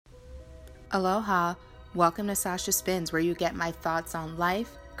Aloha, welcome to Sasha Spins, where you get my thoughts on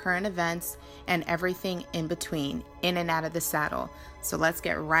life, current events, and everything in between, in and out of the saddle. So let's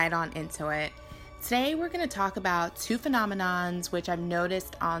get right on into it. Today we're going to talk about two phenomenons which I've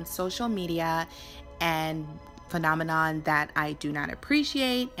noticed on social media, and phenomenon that I do not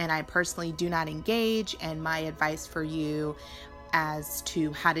appreciate and I personally do not engage, and my advice for you as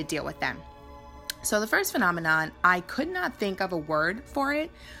to how to deal with them. So the first phenomenon, I could not think of a word for it,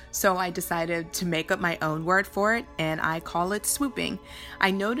 so I decided to make up my own word for it, and I call it swooping.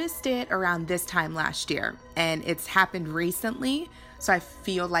 I noticed it around this time last year, and it's happened recently, so I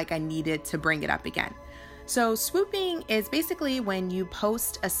feel like I needed to bring it up again. So swooping is basically when you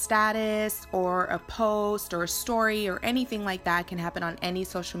post a status or a post or a story or anything like that, can happen on any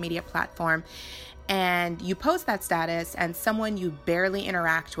social media platform, and you post that status and someone you barely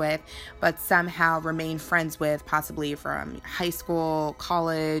interact with but somehow remain friends with, possibly from high school,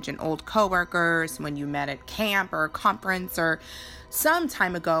 college, and old coworkers when you met at camp or a conference or some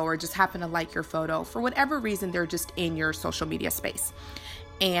time ago, or just happen to like your photo. For whatever reason, they're just in your social media space,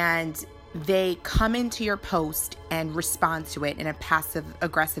 and they come into your post and respond to it in a passive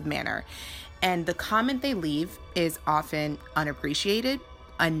aggressive manner. And the comment they leave is often unappreciated,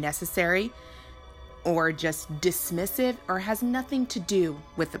 unnecessary, or just dismissive, or has nothing to do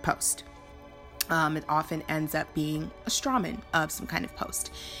with the post. It often ends up being a strawman of some kind of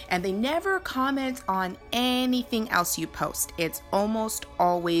post. And they never comment on anything else you post. It's almost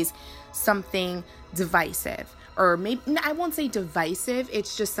always something divisive. Or maybe, I won't say divisive,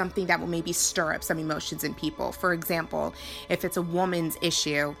 it's just something that will maybe stir up some emotions in people. For example, if it's a woman's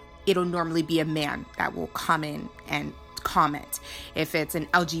issue, it'll normally be a man that will come in and comment. If it's an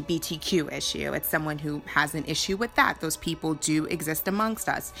LGBTQ issue, it's someone who has an issue with that. Those people do exist amongst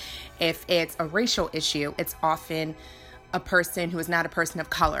us. If it's a racial issue, it's often a person who is not a person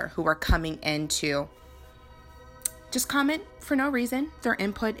of color who are coming in to just comment for no reason. Their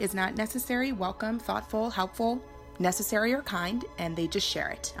input is not necessary, welcome, thoughtful, helpful, necessary, or kind, and they just share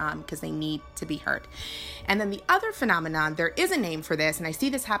it because they need to be heard. And then the other phenomenon, there is a name for this, and I see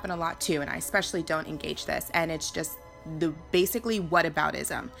this happen a lot too, and I especially don't engage this, and it's just basically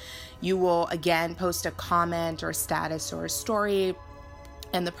whataboutism. You will again post a comment or a status or a story,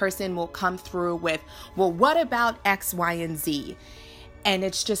 and the person will come through with, well, what about X, Y, and Z? And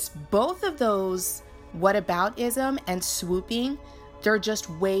it's just both of those, whataboutism and swooping, they're just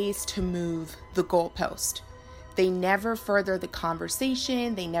ways to move the goalpost. They never further the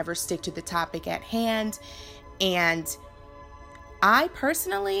conversation. They never stick to the topic at hand. And I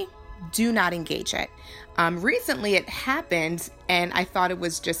personally do not engage it. Recently it happened, and I thought it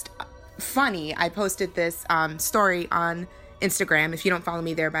was just funny. I posted this story on Instagram. If you don't follow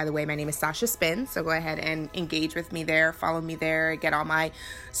me there, by the way, my name is Sasha Spin. So go ahead and engage with me there. Follow me there. Get all my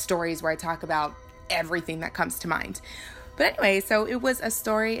stories where I talk about everything that comes to mind. But anyway, so it was a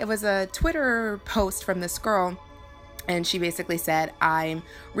story. It was a Twitter post from this girl. And she basically said, I'm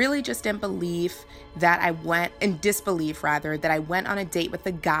really just in disbelief that I went on a date with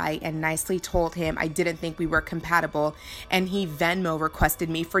a guy and nicely told him I didn't think we were compatible, and he Venmo requested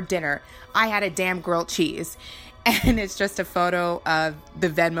me for dinner. I had a damn grilled cheese. And it's just a photo of the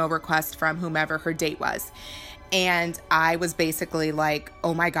Venmo request from whomever her date was. And I was basically like,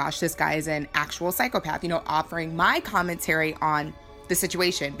 oh my gosh, this guy is an actual psychopath, offering my commentary on the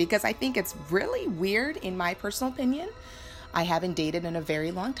situation, because I think it's really weird, in my personal opinion. I haven't dated in a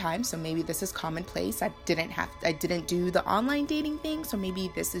very long time, so maybe this is commonplace. I didn't do the online dating thing, so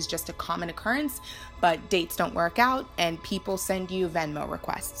maybe this is just a common occurrence, but dates don't work out and people send you Venmo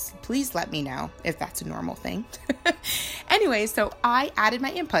requests. Please let me know if that's a normal thing. Anyway, so I added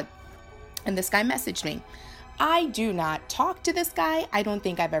my input, and this guy messaged me. I do not talk to this guy. I don't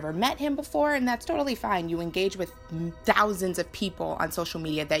think I've ever met him before, and that's totally fine. You engage with thousands of people on social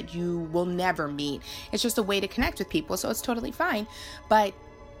media that you will never meet. It's just a way to connect with people, so it's totally fine. But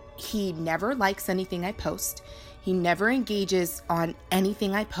he never likes anything I post. He never engages on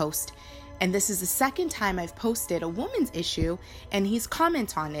anything I post. And this is the second time I've posted a woman's issue, and he's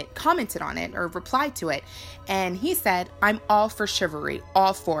commented on it or replied to it. And he said, I'm all for chivalry,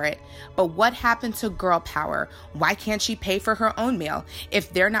 all for it. But what happened to girl power? Why can't she pay for her own meal?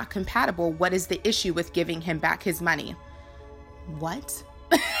 If they're not compatible, what is the issue with giving him back his money? What?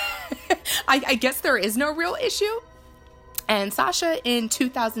 I guess there is no real issue. And Sasha in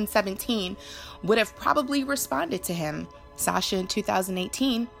 2017 would have probably responded to him. Sasha in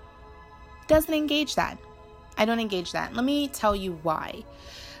 2018 doesn't engage that. I don't engage that. Let me tell you why.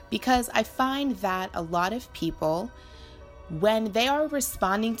 Because I find that a lot of people, when they are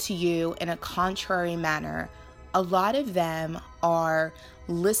responding to you in a contrary manner, a lot of them are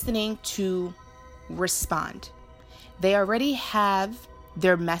listening to respond. They already have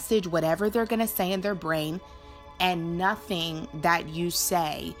their message, whatever they're going to say in their brain, and nothing that you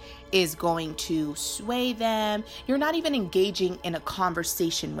say is going to sway them. You're not even engaging in a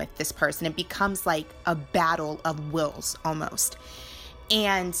conversation with this person. It becomes like a battle of wills almost.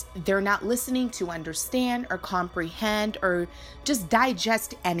 And they're not listening to understand or comprehend or just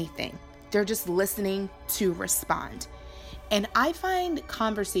digest anything. They're just listening to respond. And I find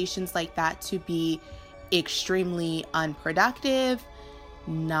conversations like that to be extremely unproductive,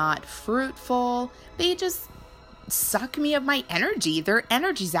 not fruitful. They just suck me of my energy. They're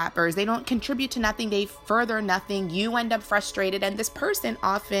energy zappers. They don't contribute to nothing. They further nothing. You end up frustrated. And this person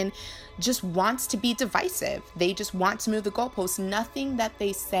often just wants to be divisive. They just want to move the goalposts. Nothing that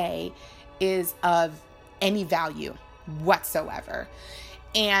they say is of any value whatsoever.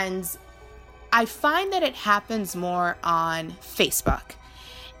 And I find that it happens more on Facebook.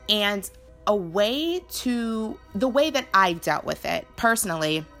 And the way that I've dealt with it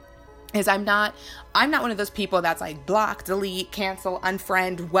personally is I'm not one of those people that's like block, delete, cancel,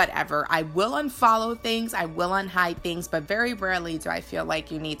 unfriend, whatever. I will unfollow things, I will unhide things, but very rarely do I feel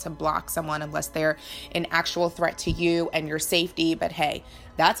like you need to block someone unless they're an actual threat to you and your safety. But hey,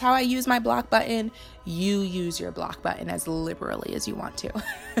 that's how I use my block button. You use your block button as liberally as you want to.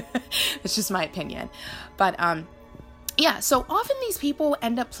 It's just my opinion. But yeah, so often these people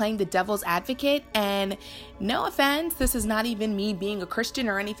end up playing the devil's advocate, and no offense, this is not even me being a Christian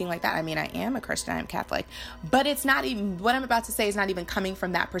or anything like that. I mean, I am a Christian, I'm Catholic, but it's not even, what I'm about to say is not even coming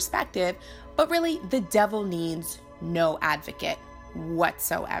from that perspective, but really the devil needs no advocate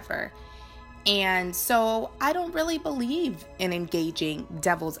whatsoever. And so I don't really believe in engaging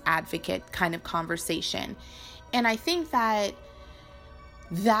devil's advocate kind of conversation. And I think that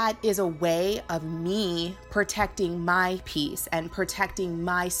is a way of me protecting my peace and protecting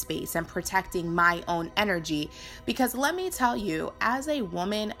my space and protecting my own energy. Because let me tell you, as a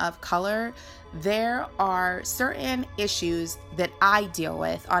woman of color, there are certain issues that I deal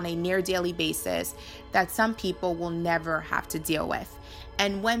with on a near daily basis that some people will never have to deal with.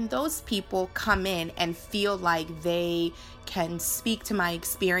 And when those people come in and feel like they can speak to my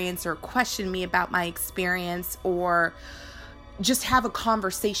experience or question me about my experience or just have a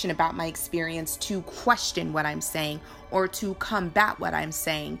conversation about my experience to question what I'm saying or to combat what I'm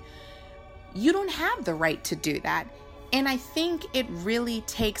saying, you don't have the right to do that. And I think it really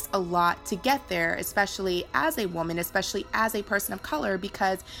takes a lot to get there, especially as a woman, especially as a person of color,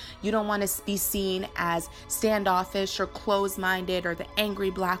 because you don't want to be seen as standoffish or closed-minded or the angry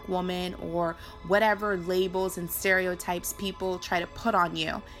black woman or whatever labels and stereotypes people try to put on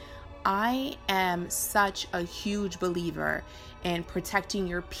you. I am such a huge believer in protecting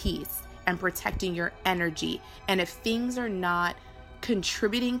your peace and protecting your energy. And if things are not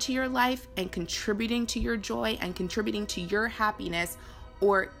contributing to your life and contributing to your joy and contributing to your happiness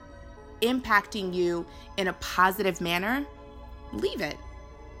or impacting you in a positive manner, leave it.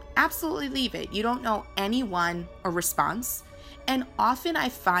 Absolutely leave it. You don't owe anyone a response. And often I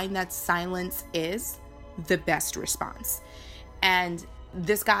find that silence is the best response. And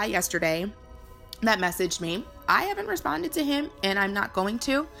this guy yesterday that messaged me, I haven't responded to him and I'm not going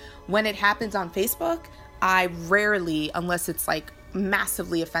to. When it happens on Facebook, I rarely, unless it's like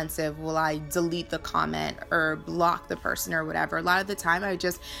massively offensive, will I delete the comment or block the person or whatever. A lot of the time I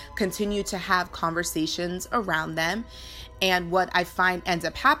just continue to have conversations around them. And what I find ends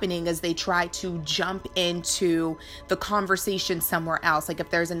up happening is they try to jump into the conversation somewhere else. Like if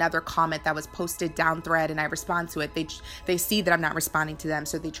there's another comment that was posted down thread and I respond to it, they see that I'm not responding to them,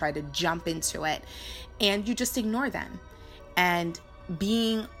 so they try to jump into it. And you just ignore them. And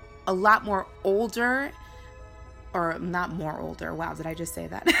being a lot more older, or not more older, wow, did I just say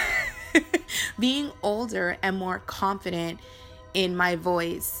that? Being older and more confident in my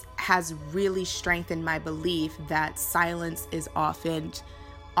voice has really strengthened my belief that silence is often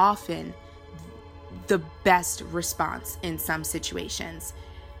the best response in some situations.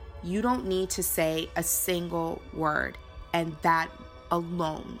 You don't need to say a single word, and that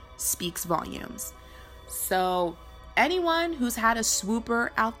alone speaks volumes. So anyone who's had a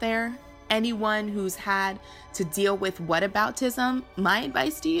swooper out there, anyone who's had to deal with whataboutism, my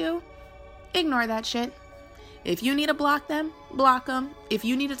advice to you, ignore that shit. If you need to block them, block them. If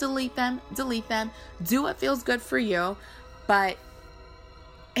you need to delete them, delete them. Do what feels good for you. But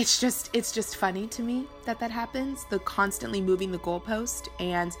it's just funny to me that happens, the constantly moving the goalpost.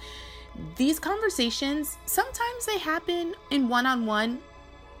 And these conversations, sometimes they happen in one-on-one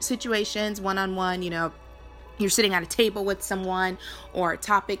situations, one-on-one, you're sitting at a table with someone or a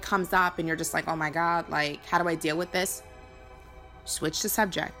topic comes up and you're just like, oh my God, like, how do I deal with this? Switch the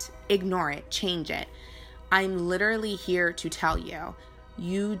subject, ignore it, change it. I'm literally here to tell you,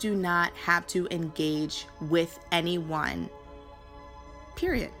 you do not have to engage with anyone,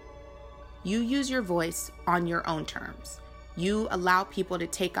 period. You use your voice on your own terms. You allow people to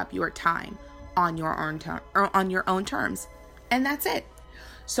take up your time on your own terms. And that's it.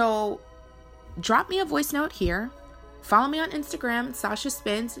 So drop me a voice note here. Follow me on Instagram, Sasha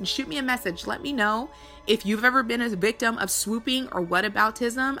Spins, and shoot me a message. Let me know if you've ever been a victim of swooping or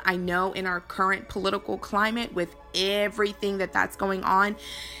whataboutism. I know in our current political climate with everything that's going on,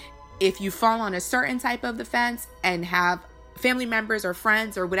 if you fall on a certain type of the fence and have family members or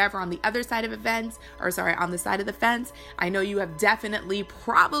friends or whatever on the other side of on the side of the fence, I know you have definitely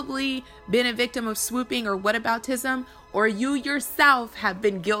probably been a victim of swooping or whataboutism, or you yourself have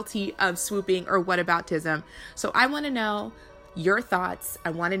been guilty of swooping or whataboutism. So I want to know your thoughts. I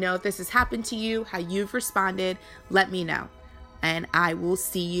want to know if this has happened to you, how you've responded. Let me know. And I will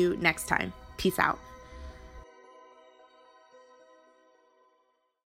see you next time. Peace out.